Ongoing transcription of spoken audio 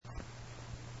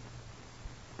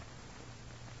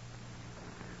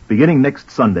Beginning next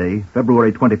Sunday,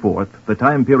 February 24th, the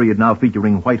time period now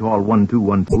featuring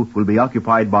Whitehall1212 will be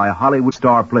occupied by Hollywood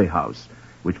Star Playhouse,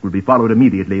 which will be followed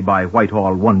immediately by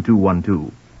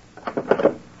Whitehall1212.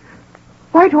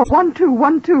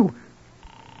 Whitehall1212.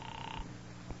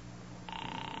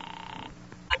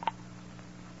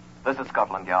 This is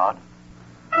Scotland Yard.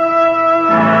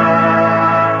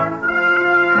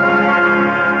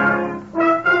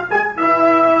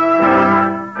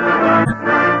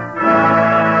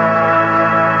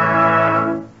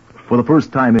 For the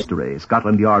first time in history,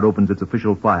 Scotland Yard opens its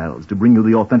official files to bring you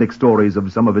the authentic stories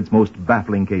of some of its most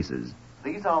baffling cases.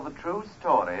 These are the true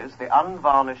stories, the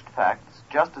unvarnished facts,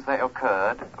 just as they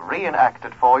occurred,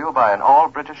 reenacted for you by an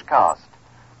all-British cast.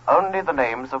 Only the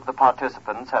names of the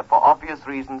participants have for obvious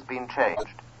reasons been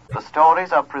changed. The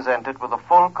stories are presented with the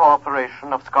full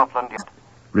cooperation of Scotland Yard.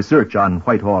 Research on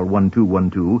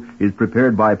Whitehall1212 is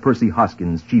prepared by Percy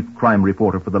Hoskins, chief crime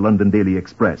reporter for the London Daily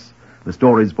Express. The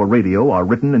stories for radio are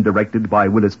written and directed by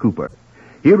Willis Cooper.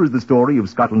 Here is the story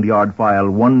of Scotland Yard File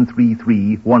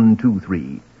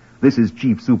 133123. This is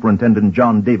Chief Superintendent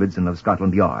John Davidson of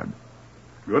Scotland Yard.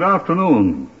 Good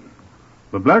afternoon.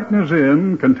 The Black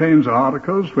Museum contains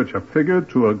articles which have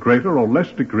figured to a greater or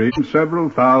less degree in several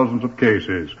thousands of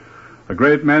cases, a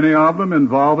great many of them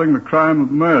involving the crime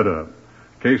of murder.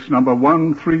 Case number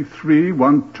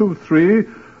 133123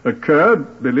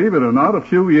 occurred, believe it or not, a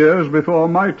few years before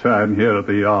my time here at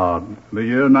the Yard, the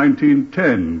year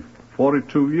 1910,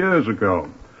 42 years ago.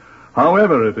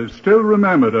 However, it is still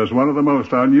remembered as one of the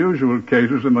most unusual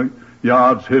cases in the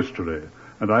Yard's history,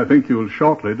 and I think you will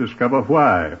shortly discover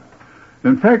why.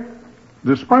 In fact,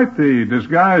 despite the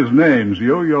disguised names,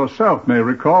 you yourself may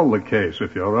recall the case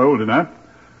if you're old enough.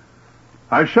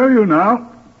 I show you now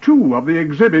two of the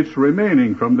exhibits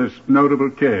remaining from this notable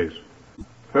case.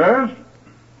 First,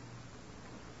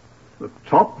 the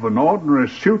top of an ordinary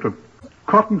suit of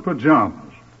cotton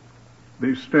pajamas.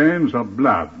 These stains are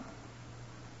blood.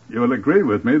 You will agree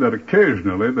with me that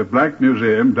occasionally the Black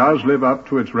Museum does live up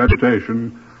to its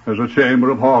reputation as a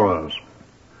chamber of horrors.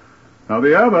 Now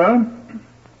the other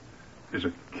is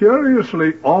a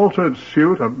curiously altered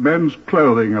suit of men's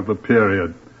clothing of the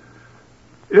period.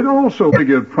 It also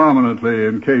figured prominently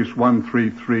in case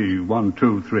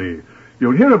 133123.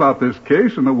 You'll hear about this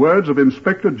case in the words of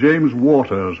Inspector James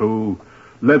Waters, who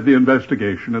led the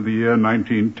investigation in the year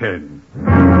 1910.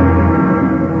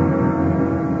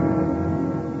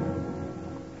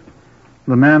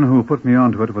 The man who put me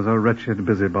onto it was a wretched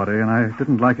busybody, and I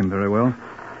didn't like him very well.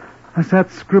 I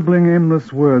sat scribbling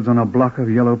aimless words on a block of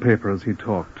yellow paper as he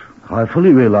talked. I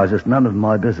fully realize it's none of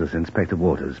my business, Inspector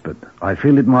Waters, but I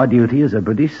feel it my duty as a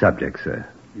British subject, sir.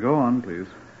 Go on, please.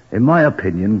 In my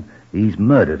opinion, he's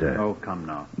murdered her. Oh, come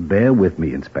now. Bear with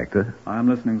me, Inspector. I am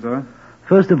listening, sir.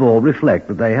 First of all, reflect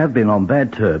that they have been on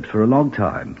bad terms for a long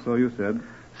time. So you said.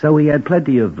 So he had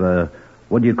plenty of,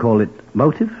 what do you call it,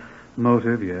 motive?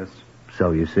 Motive, yes.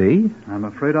 So you see. I'm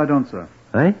afraid I don't, sir.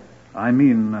 Eh? I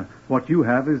mean, what you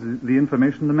have is the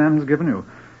information the man has given you,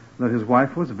 that his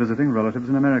wife was visiting relatives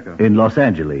in America. In Los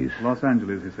Angeles. Los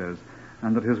Angeles, he says,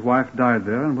 and that his wife died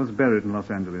there and was buried in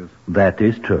Los Angeles. That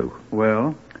is true.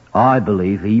 Well? I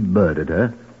believe he murdered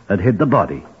her and hid the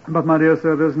body. But, my dear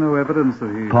sir, there's no evidence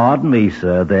that he... Pardon me,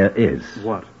 sir, there is.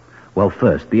 What? Well,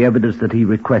 first, the evidence that he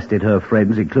requested her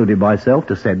friends, including myself,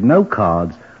 to send no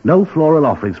cards, no floral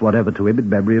offerings whatever to him in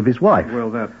memory of his wife. Well,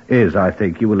 that... is, I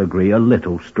think you will agree, a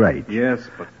little strange. Yes,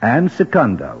 but... And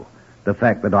secundo, the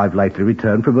fact that I've lately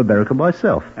returned from America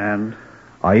myself. And?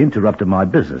 I interrupted my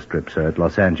business trip, sir, at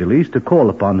Los Angeles to call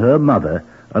upon her mother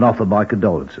and offer my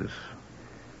condolences.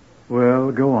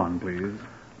 Well, go on, please.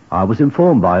 I was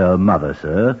informed by her mother,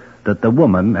 sir, that the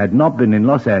woman had not been in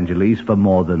Los Angeles for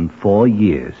more than 4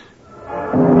 years.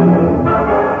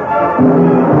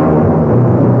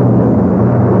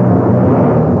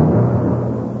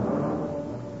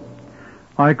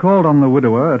 I called on the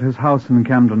widower at his house in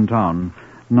Camden Town,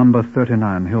 number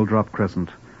 39, Hilldrop Crescent.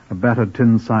 A battered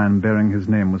tin sign bearing his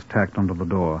name was tacked onto the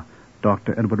door.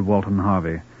 Dr. Edward Walton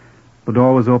Harvey. The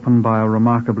door was opened by a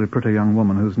remarkably pretty young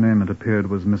woman whose name, it appeared,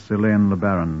 was Miss Elaine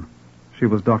LeBaron. She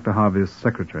was Dr. Harvey's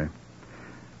secretary.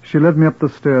 She led me up the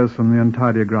stairs from the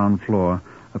untidy ground floor,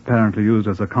 apparently used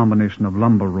as a combination of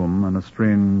lumber room and a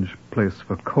strange place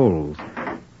for coals.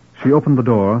 She opened the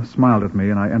door, smiled at me,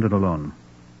 and I entered alone.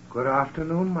 Good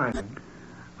afternoon, madam.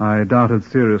 I doubted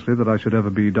seriously that I should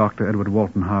ever be Dr. Edward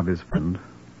Walton Harvey's friend,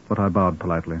 but I bowed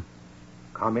politely.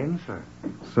 Come in, sir.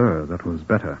 Sir, that was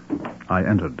better. I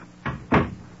entered.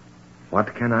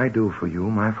 What can I do for you,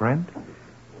 my friend?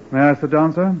 May I sit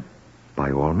down, sir?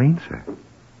 By all means, sir.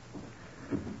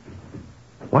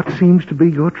 What seems to be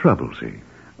your trouble, sir?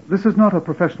 This is not a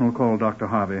professional call, Dr.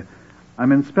 Harvey.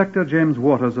 I'm Inspector James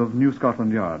Waters of New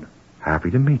Scotland Yard.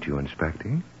 Happy to meet you,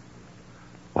 Inspector.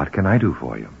 What can I do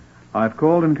for you? I've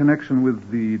called in connection with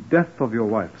the death of your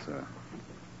wife, sir.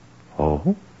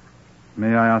 Oh?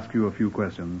 May I ask you a few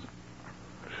questions?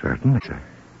 Certainly, sir.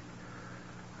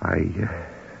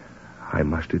 I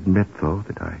must admit, though,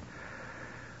 that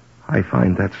I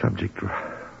find that subject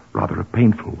rather a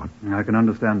painful one. I can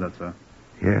understand that, sir.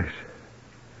 Yes.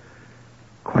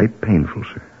 Quite painful,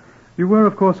 sir. You were,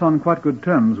 of course, on quite good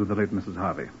terms with the late Mrs.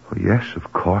 Harvey. Oh, yes,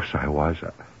 of course I was.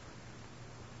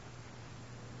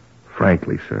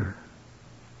 Frankly, sir,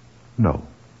 no.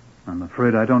 I'm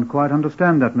afraid I don't quite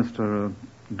understand that, Mr.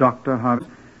 Dr. Harvey.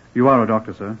 You are a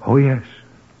doctor, sir. Oh, yes.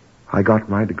 I got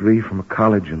my degree from a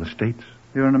college in the States.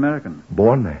 You're an American.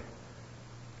 Born there.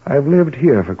 I've lived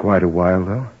here for quite a while,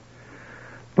 though.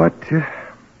 But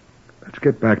let's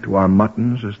get back to our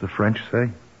muttons, as the French say.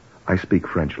 I speak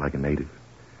French like a native.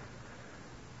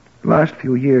 The last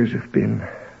few years have been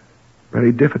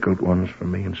very difficult ones for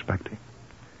me, Inspector.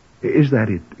 Is that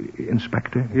it,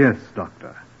 Inspector? Yes,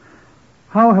 Doctor.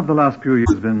 How have the last few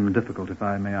years been difficult, if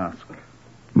I may ask?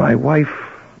 My wife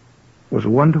was a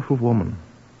wonderful woman,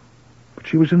 but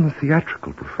she was in the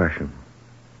theatrical profession.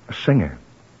 A singer.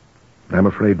 I'm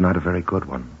afraid not a very good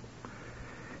one.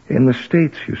 In the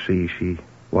States, you see, she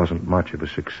wasn't much of a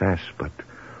success, but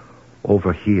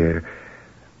over here,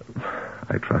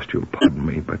 I trust you'll pardon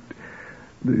me, but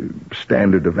the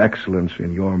standard of excellence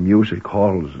in your music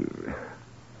halls, do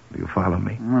you follow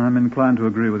me? I'm inclined to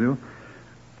agree with you.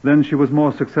 Then she was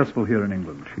more successful here in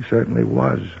England. She certainly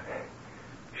was.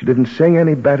 She didn't sing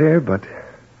any better, but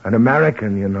an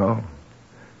American, you know.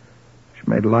 She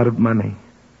made a lot of money.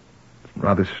 Some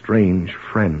rather strange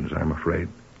friends, I'm afraid.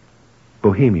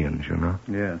 Bohemians, you know.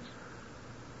 Yes.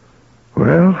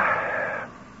 Well,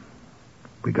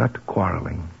 we got to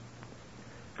quarreling.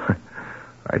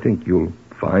 I think you'll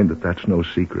find that that's no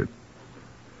secret.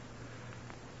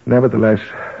 Nevertheless,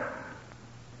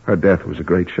 her death was a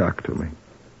great shock to me.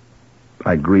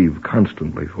 I grieve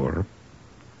constantly for her.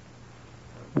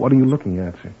 What are you looking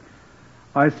at, sir?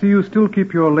 I see you still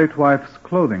keep your late wife's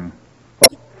clothing.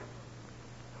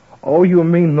 Oh, you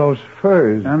mean those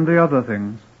furs? And the other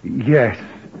things. Yes,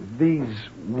 these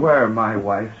were my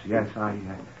wife's. Yes,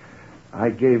 I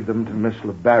gave them to Miss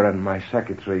LeBaron, my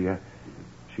secretary.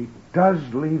 She does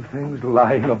leave things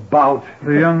lying about.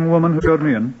 The young woman who showed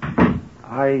me in?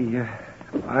 I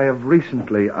have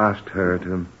recently asked her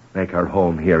to make her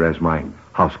home here as my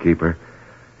housekeeper.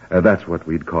 That's what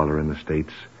we'd call her in the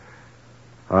States.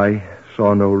 I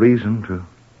saw no reason to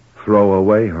throw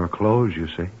away her clothes, you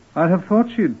see. I'd have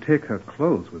thought she'd take her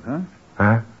clothes with her.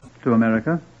 Huh? To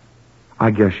America.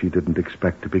 I guess she didn't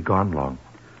expect to be gone long.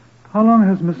 How long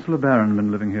has Miss LeBaron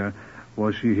been living here?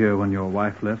 Was she here when your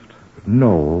wife left?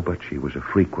 No, but she was a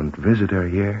frequent visitor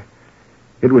here.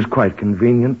 It was quite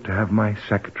convenient to have my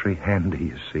secretary handy,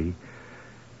 you see.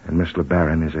 And Miss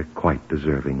LeBaron is a quite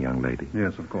deserving young lady.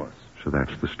 Yes, of course. So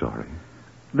that's the story.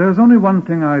 There's only one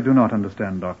thing I do not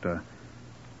understand, Doctor.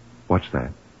 What's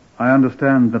that? I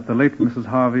understand that the late Mrs.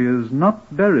 Harvey is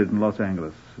not buried in Los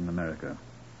Angeles, in America.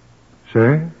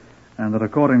 Sir? And that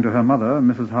according to her mother,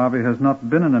 Mrs. Harvey has not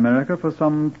been in America for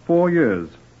some 4 years.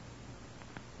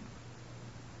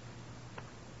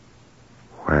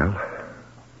 Well,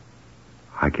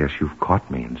 I guess you've caught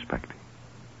me, Inspector.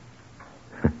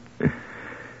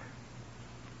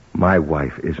 My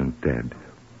wife isn't dead.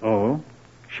 Oh?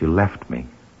 She left me.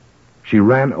 She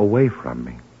ran away from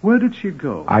me. Where did she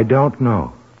go? I don't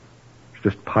know. She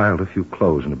just piled a few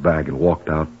clothes in a bag and walked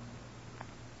out.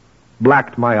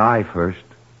 Blacked my eye first.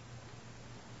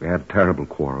 We had a terrible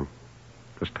quarrel.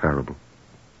 Just terrible.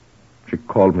 She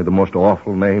called me the most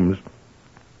awful names,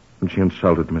 and she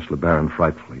insulted Miss LeBaron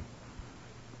frightfully.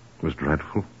 It was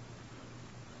dreadful.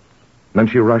 Then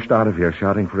she rushed out of here,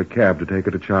 shouting for a cab to take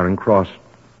her to Charing Cross.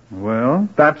 Well?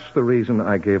 That's the reason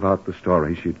I gave out the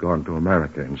story she'd gone to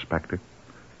America, Inspector.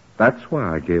 That's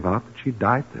why I gave out that she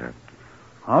died there.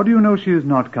 How do you know she is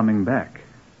not coming back?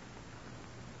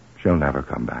 She'll never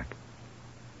come back.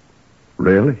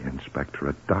 Really, Inspector,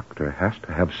 a doctor has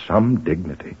to have some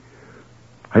dignity.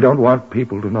 I don't want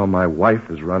people to know my wife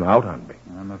has run out on me.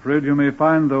 I'm afraid you may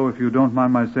find, though, if you don't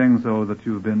mind my saying so, that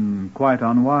you've been quite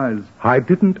unwise. I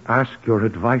didn't ask your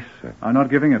advice, sir. I'm not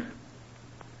giving it.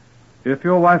 If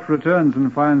your wife returns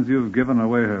and finds you've given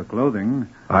away her clothing...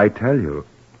 I tell you,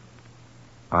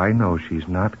 I know she's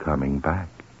not coming back.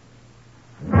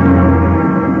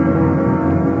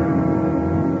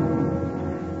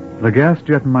 The gas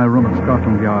jet in my room at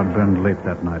Scotland Yard burned late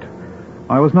that night.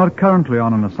 I was not currently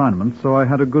on an assignment, so I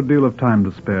had a good deal of time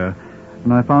to spare,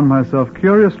 and I found myself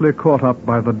curiously caught up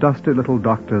by the dusty little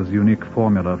doctor's unique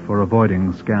formula for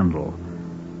avoiding scandal.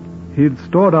 He'd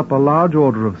stored up a large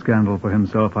order of scandal for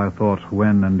himself, I thought,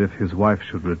 when and if his wife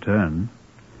should return.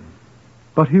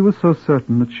 But he was so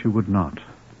certain that she would not.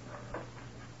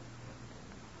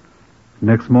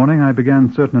 Next morning, I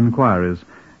began certain inquiries.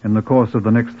 In the course of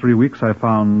the next 3 weeks, I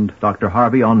found Dr.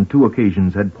 Harvey on 2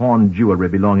 occasions had pawned jewelry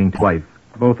belonging to his wife.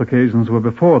 both occasions were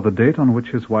before the date on which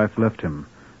his wife left him.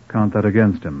 Count that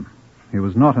against him. He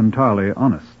was not entirely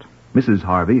honest. Mrs.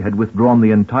 Harvey had withdrawn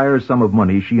the entire sum of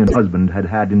money she and her husband had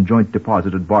had in joint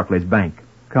deposit at Barclays Bank.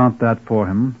 Count that for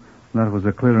him. That was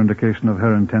a clear indication of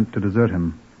her intent to desert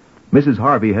him. Mrs.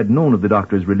 Harvey had known of the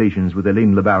doctor's relations with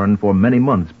Elaine LeBaron for many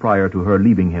months prior to her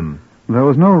leaving him. There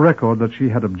was no record that she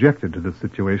had objected to this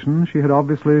situation. She had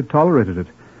obviously tolerated it.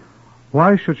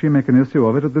 Why should she make an issue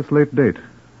of it at this late date?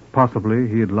 Possibly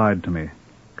he had lied to me.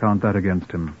 Count that against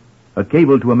him. A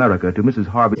cable to America to Mrs.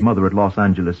 Harvey's mother at Los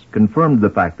Angeles confirmed the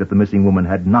fact that the missing woman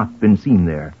had not been seen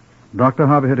there. Dr.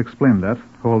 Harvey had explained that.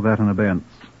 Hold that in abeyance.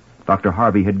 Dr.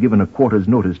 Harvey had given a quarter's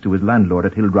notice to his landlord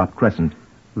at Hilltop Crescent.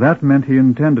 That meant he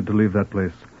intended to leave that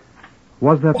place.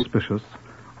 Was that suspicious,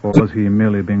 or was he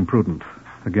merely being prudent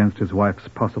against his wife's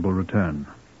possible return?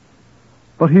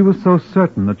 But he was so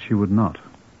certain that she would not.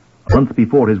 A month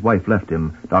before his wife left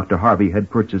him, Dr. Harvey had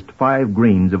purchased 5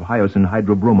 grains of hyoscine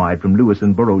hydrobromide from Lewis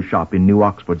and Burroughs' shop in New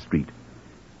Oxford Street.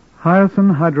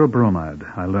 Hyoscine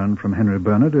hydrobromide, I learned from Henry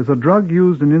Bernard, is a drug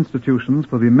used in institutions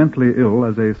for the mentally ill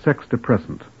as a sex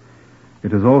depressant.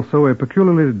 It is also a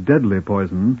peculiarly deadly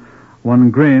poison, 1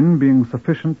 grain being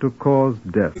sufficient to cause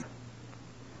death.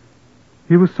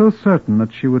 He was so certain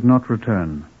that she would not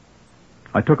return.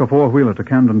 I took a 4-wheeler to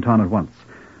Camden Town at once.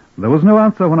 There was no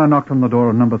answer when I knocked on the door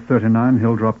of number 39,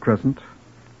 Hilldrop Crescent.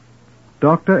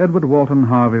 Dr. Edward Walton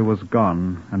Harvey was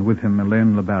gone, and with him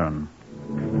Elaine LeBaron.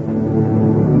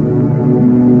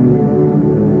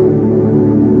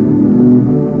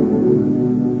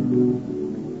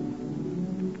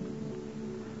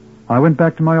 I went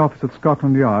back to my office at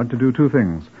Scotland Yard to do 2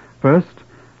 things. First,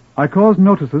 I caused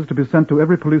notices to be sent to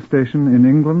every police station in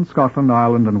England, Scotland,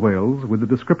 Ireland, and Wales with the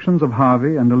descriptions of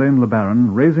Harvey and Elaine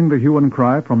LeBaron, raising the hue and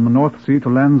cry from the North Sea to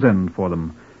Land's End for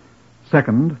them.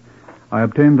 Second, I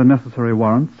obtained the necessary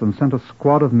warrants and sent a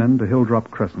squad of men to Hilldrop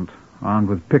Crescent, armed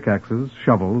with pickaxes,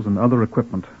 shovels, and other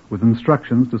equipment, with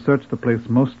instructions to search the place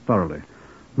most thoroughly.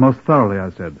 Most thoroughly,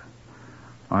 I said.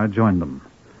 I joined them.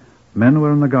 Men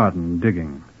were in the garden,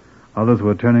 digging. Others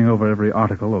were turning over every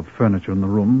article of furniture in the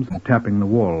rooms and tapping the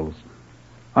walls.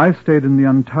 I stayed in the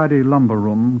untidy lumber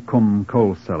room, cum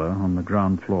coal cellar, on the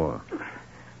ground floor.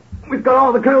 We've got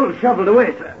all the coal shoveled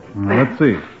away, sir. Now, let's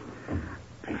see.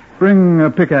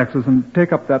 Bring pickaxes and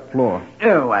take up that floor.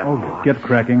 Oh, Get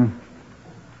cracking.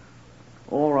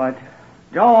 all right.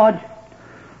 George!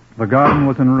 The garden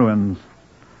was in ruins.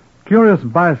 Curious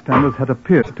bystanders had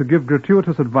appeared to give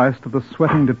gratuitous advice to the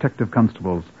sweating detective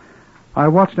constables. I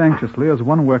watched anxiously as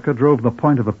one worker drove the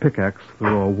point of a pickaxe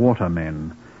through a water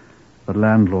main. The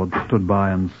landlord stood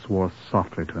by and swore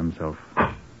softly to himself.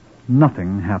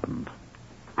 Nothing happened.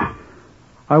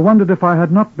 I wondered if I had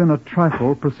not been a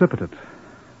trifle precipitate.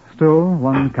 Still,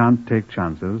 one can't take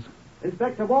chances.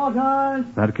 Inspector Waters!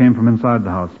 That came from inside the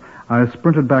house. I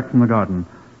sprinted back from the garden.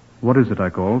 What is it? I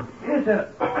called. Yes, sir.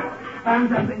 Found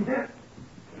something, sir.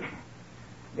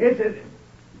 Yes, sir.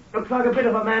 Looks like a bit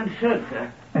of a man's shirt,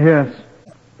 sir. Yes.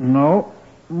 No.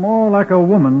 More like a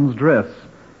woman's dress.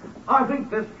 I think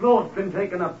this floor's been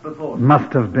taken up before.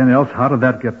 Must have been, else how did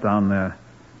that get down there?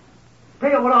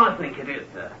 Tell you what I think it is,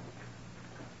 sir.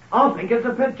 I think it's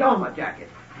a pajama jacket.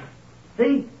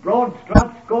 See? Broad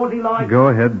straps, gaudy like. Go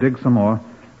ahead, dig some more.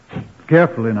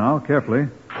 Carefully now, carefully.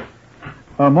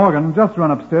 Morgan, just run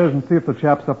upstairs and see if the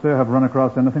chaps up there have run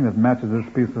across anything that matches this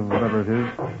piece of whatever it is.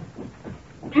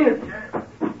 Yes, sir.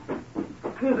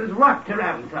 There's wrapped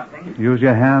around something. Use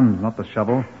your hands, not the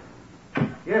shovel.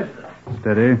 Yes, sir.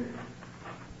 Steady.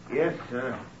 Yes,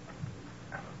 sir.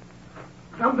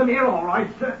 Something here, all right,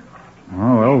 sir.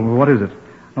 Oh, well, what is it?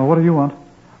 Oh, what do you want?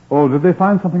 Oh, did they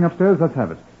find something upstairs? Let's have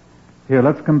it. Here,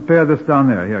 let's compare this down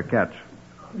there. Here, catch.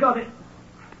 Got it.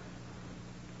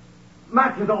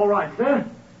 Matches all right, sir.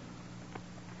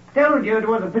 Told you it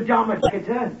was a pajama jacket,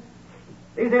 sir.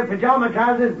 These here pajama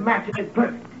trousers match it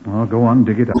perfect. Oh, go on,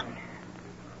 dig it out.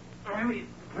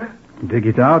 Dig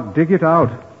it out, dig it out.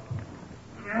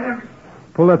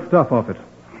 Pull that stuff off it.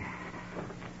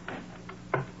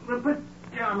 The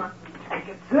pajama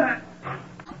jacket, sir.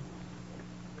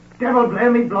 Devil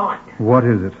blame me blind. What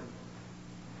is it?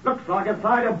 Looks like a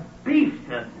side of beef,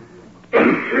 sir.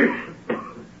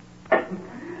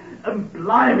 And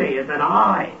blimey, it's an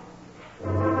eye.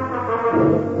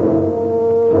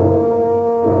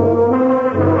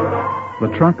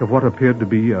 The trunk of what appeared to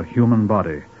be a human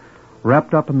body,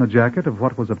 wrapped up in the jacket of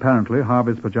what was apparently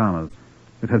Harvey's pajamas.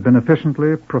 It had been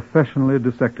efficiently, professionally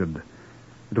dissected.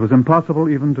 It was impossible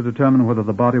even to determine whether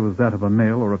the body was that of a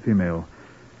male or a female.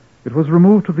 It was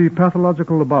removed to the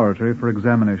pathological laboratory for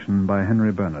examination by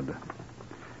Henry Bernard.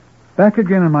 Back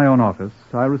again in my own office,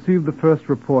 I received the first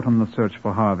report on the search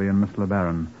for Harvey and Miss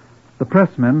LeBaron. The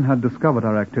pressmen had discovered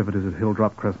our activities at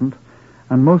Hilldrop Crescent,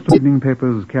 and most evening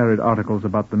papers carried articles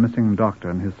about the missing doctor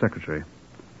and his secretary.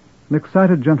 An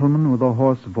excited gentleman with a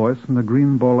hoarse voice and a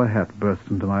green bowler hat burst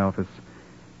into my office.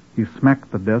 He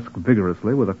smacked the desk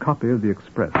vigorously with a copy of the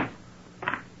Express.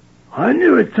 I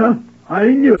knew it, sir. I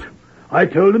knew it. I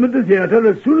told him at the theater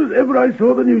as soon as ever I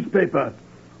saw the newspaper.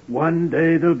 One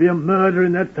day there'll be a murder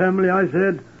in that family, I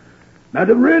said.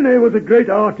 Madame Rene was a great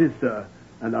artist, sir,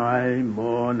 and I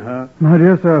mourn her. My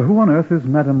dear sir, who on earth is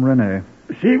Madame Rene?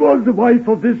 She was the wife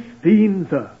of this fiend,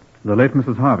 sir. The late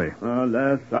Mrs. Harvey.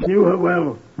 Alas, I knew her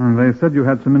well. And they said you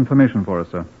had some information for us,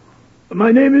 sir.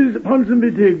 My name is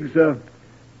Ponsonby Diggs, sir.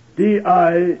 D-I-G-G-E-S.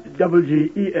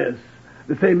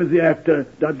 The same as the actor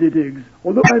Dudley Diggs.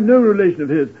 Although I'm no relation of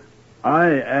his, I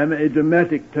am a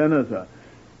dramatic tenor, sir.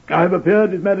 I have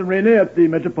appeared with Madame Rene at the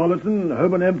Metropolitan,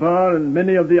 Holborn Empire, and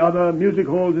many of the other music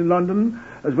halls in London,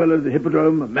 as well as the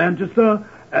Hippodrome, Manchester,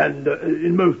 and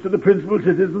in most of the principal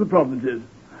cities of the provinces.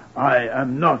 I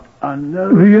am not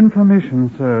unknown. The information,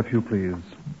 sir, if you please.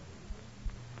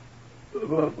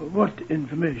 What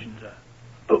information, sir?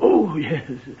 Oh, yes.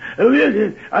 Oh,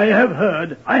 yes. I have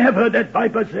heard that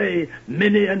viper say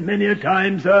many and many a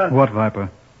time, sir. What viper?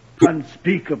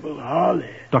 Unspeakable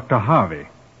Harley. Dr. Harvey.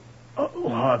 Oh,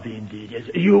 Harvey, indeed, yes.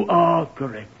 You are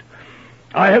correct.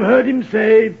 I have heard him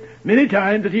say many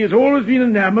times that he has always been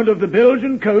enamored of the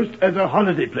Belgian coast as a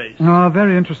holiday place. Ah,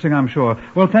 very interesting, I'm sure.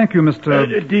 Well, thank you,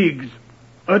 Mr. Diggs.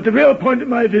 At the real point of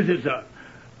my visit, sir.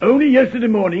 Only yesterday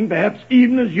morning, perhaps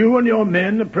even as you and your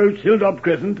men approached Hilldrop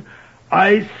Crescent,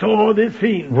 I saw this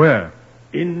fiend. Where?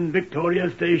 In Victoria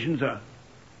Station, sir.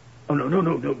 Oh,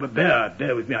 no, but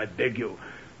bear with me, I beg you.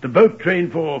 The boat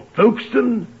train for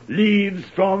Folkestone leaves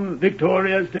from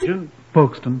Victoria Station.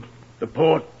 Folkestone? The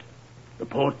port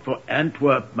for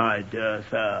Antwerp, my dear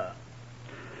sir.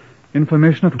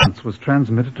 Information at once was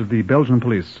transmitted to the Belgian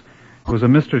police. It was a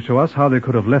mystery to us how they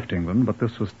could have left England, but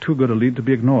this was too good a lead to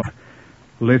be ignored.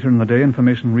 Later in the day,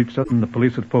 information reached us from the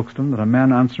police at Folkestone that a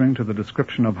man answering to the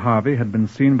description of Harvey had been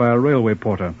seen by a railway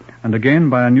porter, and again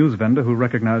by a news vendor who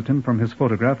recognized him from his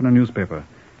photograph in a newspaper.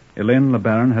 Elaine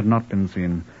LeBaron had not been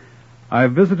seen. I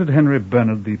visited Henry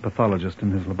Bernard, the pathologist,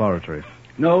 in his laboratory.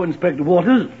 No, Inspector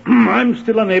Waters, I'm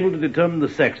still unable to determine the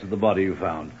sex of the body you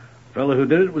found. The fellow who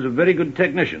did it was a very good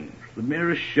technician. The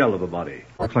merest shell of a body.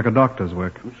 Looks like a doctor's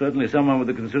work. Certainly someone with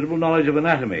a considerable knowledge of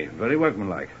anatomy. Very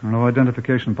workmanlike. No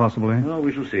identification, possibly. Well,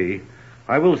 we shall see.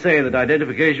 I will say that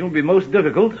identification will be most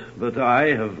difficult, but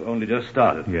I have only just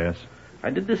started. Yes. I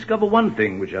did discover one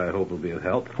thing which I hope will be of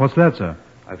help. What's that, sir?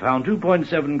 I found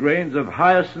 2.7 grains of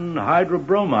hyoscine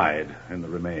hydrobromide in the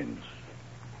remains.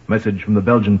 Message from the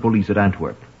Belgian police at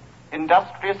Antwerp.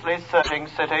 Industriously searching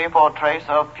city for trace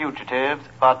of fugitives,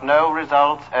 but no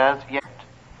results as yet.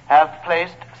 Have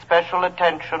placed special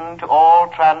attention to all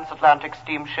transatlantic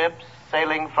steamships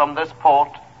sailing from this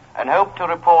port and hope to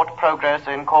report progress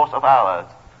in course of hours.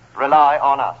 Rely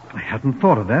on us. I hadn't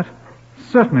thought of that.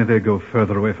 Certainly they go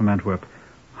further away from Antwerp.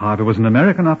 Harvey was an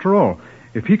American after all.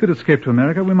 If he could escape to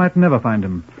America, we might never find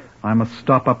him. I must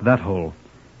stop up that hole.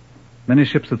 Many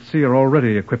ships at sea are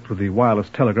already equipped with the wireless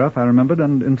telegraph, I remembered,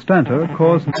 and instanter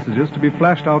caused messages to be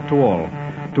flashed out to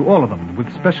all of them,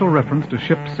 with special reference to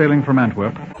ships sailing from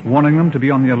Antwerp, warning them to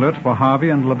be on the alert for Harvey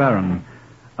and LeBaron.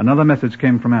 Another message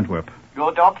came from Antwerp.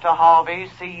 Your Dr. Harvey,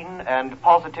 seen and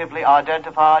positively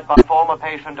identified by a former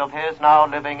patient of his now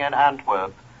living in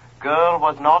Antwerp. Girl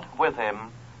was not with him.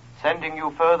 Sending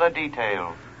you further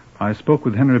details. I spoke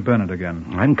with Henry Bernard again.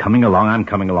 I'm coming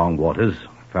along, Waters.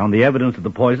 Found the evidence of the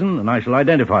poison, and I shall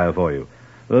identify her for you.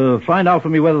 Find out for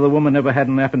me whether the woman ever had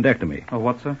an appendectomy. Oh,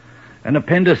 what, sir? An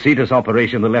appendicitis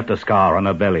operation that left a scar on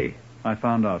her belly. I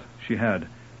found out. She had.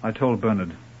 I told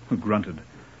Bernard, who grunted.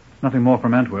 Nothing more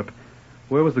from Antwerp.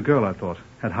 Where was the girl, I thought?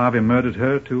 Had Harvey murdered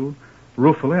her, too?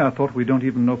 Ruefully, I thought we don't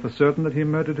even know for certain that he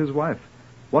murdered his wife.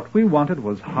 What we wanted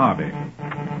was Harvey.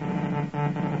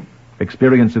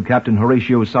 Experience of Captain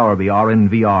Horatio Sowerby,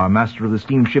 RNVR, master of the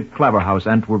steamship Claverhouse,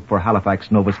 Antwerp for Halifax,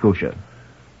 Nova Scotia.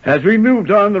 As we moved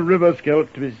down the river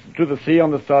Scheldt to the sea on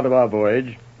the start of our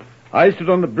voyage, I stood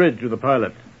on the bridge with the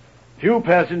pilot. Few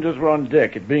passengers were on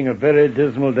deck, it being a very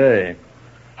dismal day.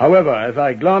 However, as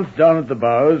I glanced down at the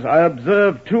bows, I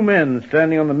observed two men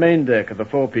standing on the main deck at the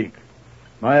forepeak.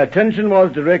 My attention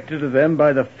was directed to them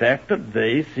by the fact that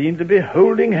they seemed to be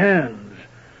holding hands.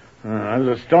 I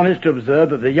was astonished to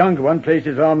observe that the younger one placed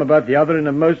his arm about the other in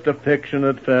a most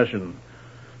affectionate fashion.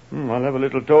 I'll have a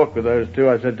little talk with those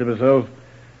two, I said to myself.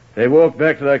 They walked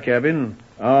back to their cabin,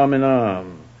 arm in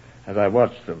arm, as I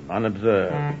watched them,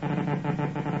 unobserved.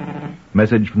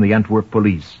 Message from the Antwerp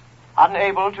police.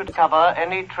 Unable to discover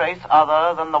any trace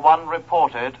other than the one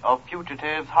reported of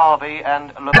fugitives Harvey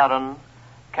and LeBaron.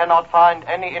 Cannot find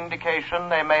any indication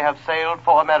they may have sailed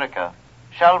for America.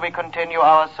 Shall we continue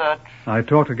our search? I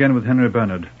talked again with Henry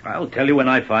Bernard. I'll tell you when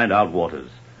I find out, Waters.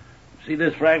 See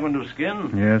this fragment of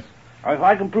skin? Yes. If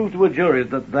I can prove to a jury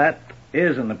that that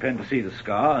is an appendicitis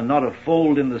scar and not a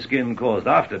fold in the skin caused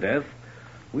after death,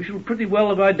 we shall pretty well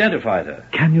have identified her.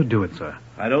 Can you do it, sir?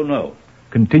 I don't know.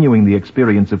 Continuing the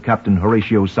experience of Captain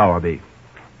Horatio Sowerby.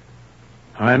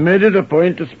 I made it a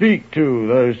point to speak to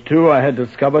those two I had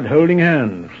discovered holding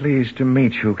hands. Pleased to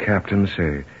meet you, Captain,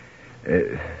 sir.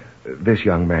 This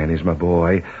young man is my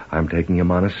boy. I'm taking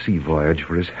him on a sea voyage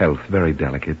for his health. Very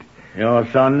delicate. Your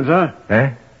son, sir?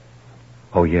 Eh?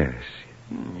 Oh, yes.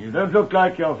 You don't look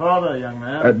like your father, young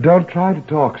man. Don't try to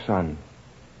talk, son.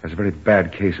 There's a very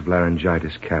bad case of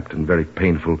laryngitis, Captain. Very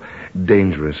painful,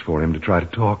 dangerous for him to try to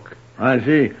talk. I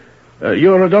see.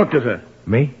 You're a doctor, sir?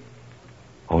 Me?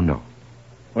 Oh, no.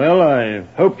 Well, I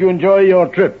hope you enjoy your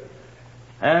trip.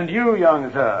 And you,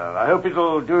 young sir, I hope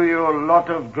it'll do you a lot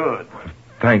of good.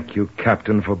 Thank you,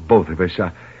 Captain, for both of us.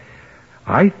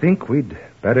 I think we'd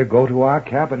better go to our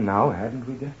cabin now, hadn't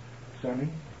we, Sonny?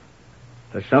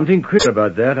 There's something queer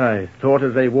about that, I thought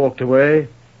as they walked away.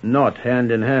 Not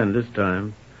hand in hand this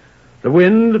time. The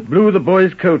wind blew the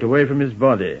boy's coat away from his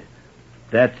body.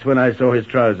 That's when I saw his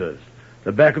trousers.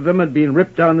 The back of them had been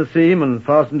ripped down the seam and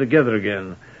fastened together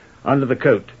again under the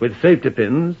coat with safety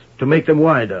pins to make them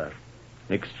wider.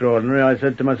 Extraordinary, I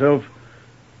said to myself.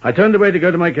 I turned away to go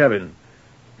to my cabin.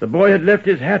 The boy had left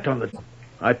his hat on the...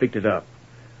 I picked it up.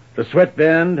 The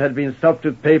sweatband had been stuffed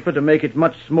with paper to make it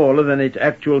much smaller than its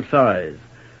actual size.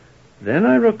 Then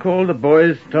I recalled the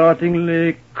boy's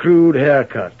startlingly crude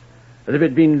haircut, as if it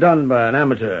had been done by an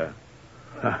amateur.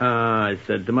 Ha-ha, I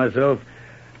said to myself,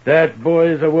 that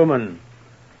boy's a woman.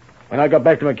 When I got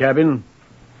back to my cabin,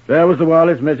 there was the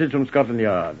wireless message from Scotland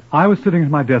Yard. I was sitting at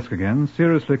my desk again,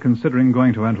 seriously considering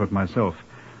going to Antwerp myself.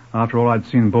 After all, I'd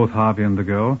seen both Harvey and the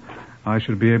girl. I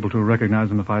should be able to recognize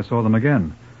them if I saw them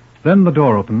again. Then the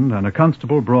door opened, and a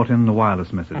constable brought in the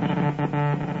wireless message.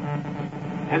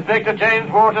 Inspector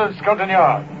James Waters, Scotland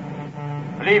Yard.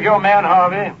 Believe your man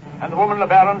Harvey and the woman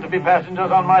LeBaron to be passengers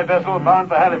on my vessel bound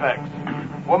for Halifax.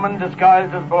 Woman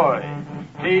disguised as boy.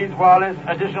 Please wireless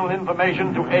additional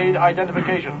information to aid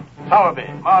identification. Sowerby,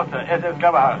 Master, SS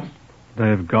Cloverhouse.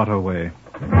 They've got away.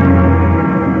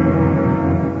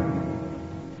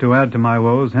 To add to my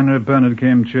woes, Henry Bernard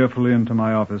came cheerfully into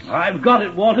my office. I've got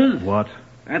it, Waters. What?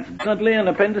 That's definitely an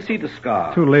appendicitis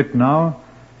scar. Too late now.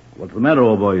 What's the matter,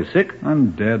 old boy? You sick?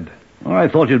 I'm dead. Oh, I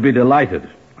thought you'd be delighted.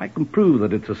 I can prove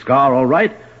that it's a scar, all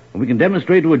right, and we can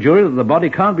demonstrate to a jury that the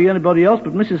body can't be anybody else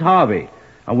but Mrs. Harvey.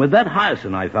 And with that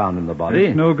hyacinth I found in the body...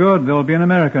 It's no good. They'll be in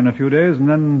America in a few days, and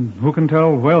then who can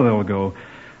tell where they'll go?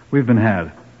 We've been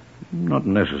had. Not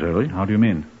necessarily. How do you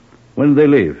mean? When did they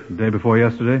leave? The day before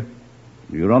yesterday.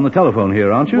 You're on the telephone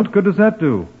here, aren't you? What good does that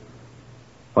do?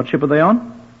 What ship are they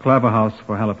on? Claverhouse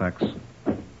for Halifax.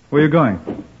 Where are you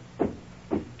going?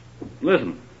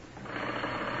 Listen.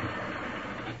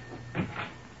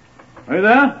 Are you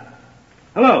there?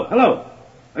 Hello.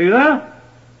 Are you there?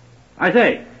 I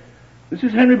say, this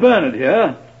is Henry Bernard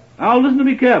here. Now listen to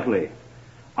me carefully.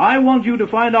 I want you to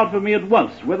find out for me at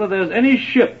once whether there's any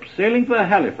ship sailing for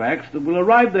Halifax that will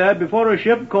arrive there before a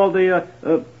ship called the,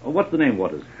 what's the name,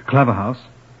 Waters? Claverhouse.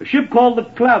 A ship called the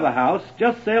Claverhouse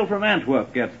just sailed from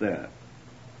Antwerp gets there.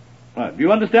 Right, do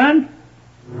you understand?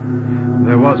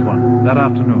 There was one, that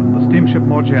afternoon, the steamship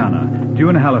Morgiana, due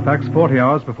in Halifax 40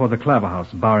 hours before the Claverhouse,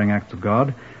 barring acts of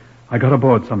God. I got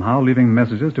aboard somehow, leaving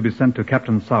messages to be sent to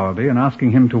Captain Sowerby and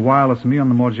asking him to wireless me on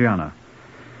the Morgiana.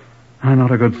 I'm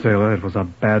not a good sailor. It was a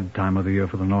bad time of the year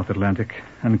for the North Atlantic,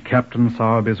 and Captain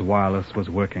Sowerby's wireless was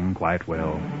working quite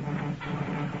well.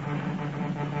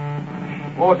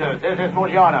 Waters, SS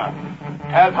Morgiana.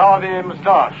 Has Harvey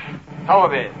moustache.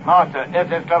 Sowerby, Master,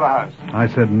 SS Cloverhouse. I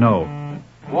said no.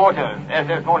 Waters,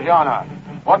 SS Morgiana.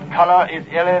 What color is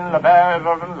Ellen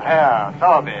LeBaron's hair?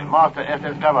 Sowerby, Master,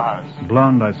 SS Cloverhouse.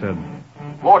 Blonde, I said.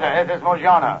 Water, SS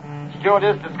Morgiana.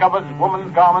 Stewardess discovers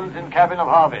woman's garments in cabin of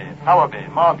Harvey. Sowerby,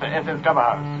 Master, SS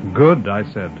Cloverhouse. Good, I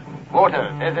said.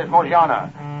 Waters, SS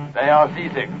Morgiana. They are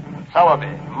seasick.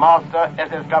 Sowerby, Master,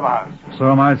 SS Clubhouse.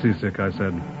 So am I seasick, I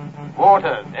said.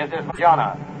 Waters, SS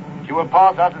Mariana. You will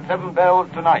pass out at 7 bells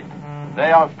tonight.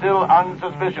 They are still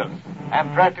unsuspicious,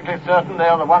 and practically certain they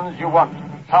are the ones you want.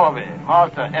 Sowerby,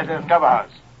 Master, SS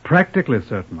Clubhouse. Practically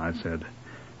certain, I said.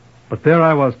 But there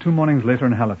I was 2 mornings later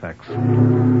in Halifax.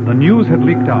 The news had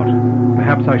leaked out.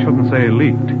 Perhaps I shouldn't say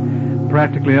leaked.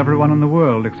 Practically everyone in the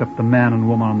world except the man and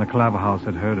woman on the Claver House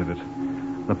had heard of it.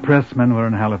 The pressmen were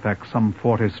in Halifax, some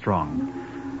 40 strong.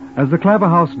 As the Claver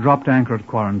House dropped anchor at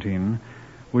Quarantine,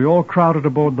 we all crowded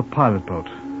aboard the pilot boat.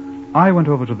 I went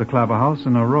over to the Claver House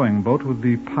in a rowing boat with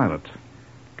the pilot.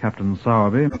 Captain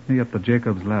Sowerby met me at the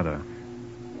Jacob's Ladder.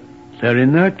 They're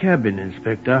in their cabin,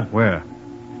 Inspector. Where?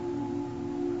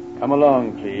 Come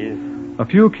along, please. A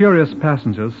few curious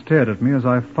passengers stared at me as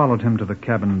I followed him to the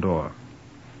cabin door.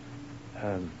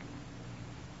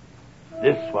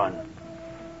 This one.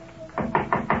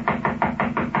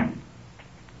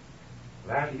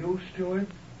 That you, Steward?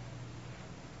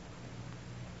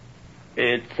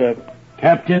 It's,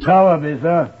 Captain Sowerby,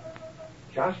 sir.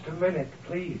 Just a minute,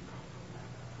 please.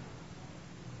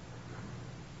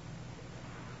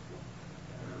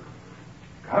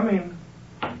 Come in.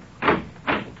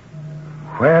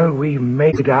 Well, we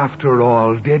made it after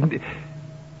all, didn't...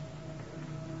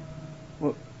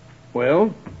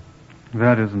 Well?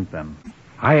 That isn't them.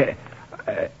 I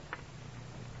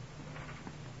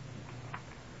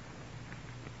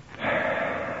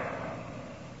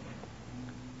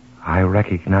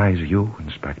recognize you,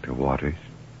 Inspector Waters.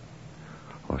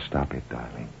 Oh, stop it,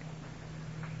 darling.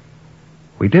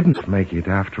 We didn't make it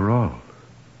after all.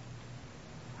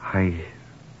 I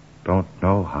don't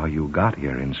know how you got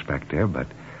here, Inspector, but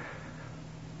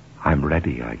I'm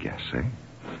ready, I guess, eh?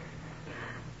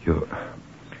 You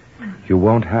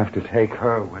won't have to take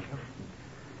her with you.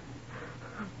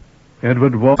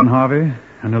 Edward Walton Harvey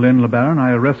and Elaine LeBaron,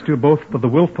 I arrest you both for the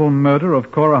willful murder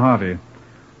of Cora Harvey.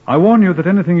 I warn you that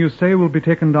anything you say will be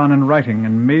taken down in writing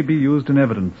and may be used in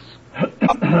evidence.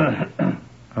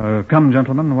 Come,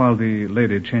 gentlemen, while the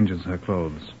lady changes her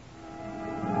clothes.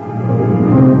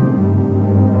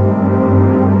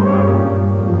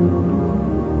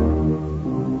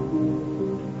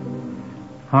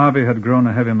 Harvey had grown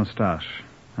a heavy mustache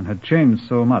and had changed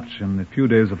so much in the few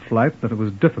days of flight that it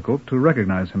was difficult to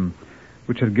recognize him,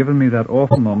 which had given me that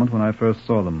awful moment when I first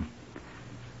saw them.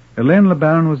 Elaine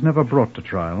LeBaron was never brought to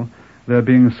trial, there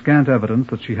being scant evidence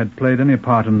that she had played any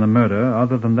part in the murder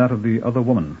other than that of the other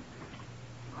woman.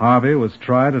 Harvey was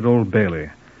tried at Old Bailey,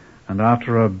 and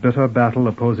after a bitter battle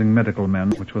opposing medical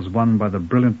men, which was won by the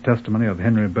brilliant testimony of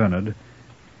Henry Bernard,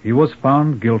 he was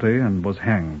found guilty and was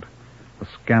hanged, a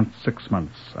scant 6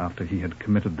 months after he had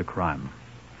committed the crime.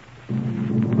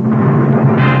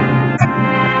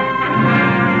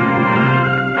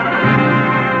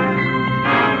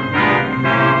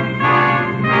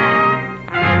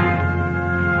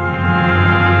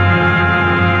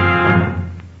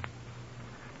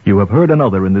 You have heard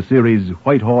another in the series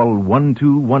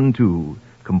Whitehall1212,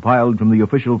 compiled from the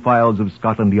official files of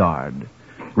Scotland Yard.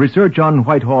 Research on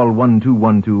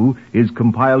Whitehall1212 is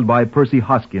compiled by Percy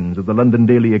Hoskins of the London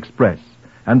Daily Express,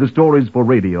 and the stories for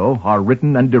radio are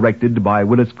written and directed by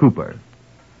Willis Cooper.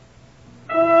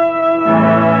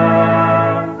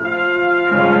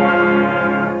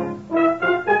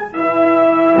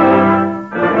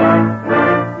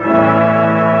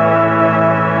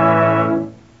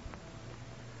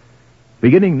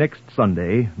 Beginning next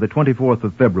Sunday, the 24th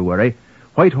of February,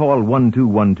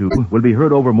 Whitehall1212 will be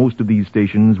heard over most of these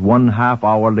stations 1/2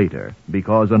 hour later,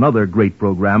 because another great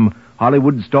program,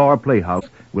 Hollywood Star Playhouse,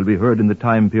 will be heard in the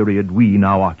time period we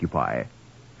now occupy.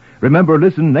 Remember,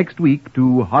 listen next week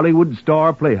to Hollywood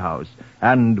Star Playhouse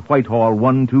and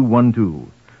Whitehall1212.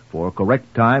 For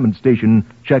correct time and station,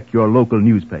 check your local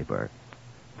newspaper.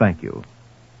 Thank you.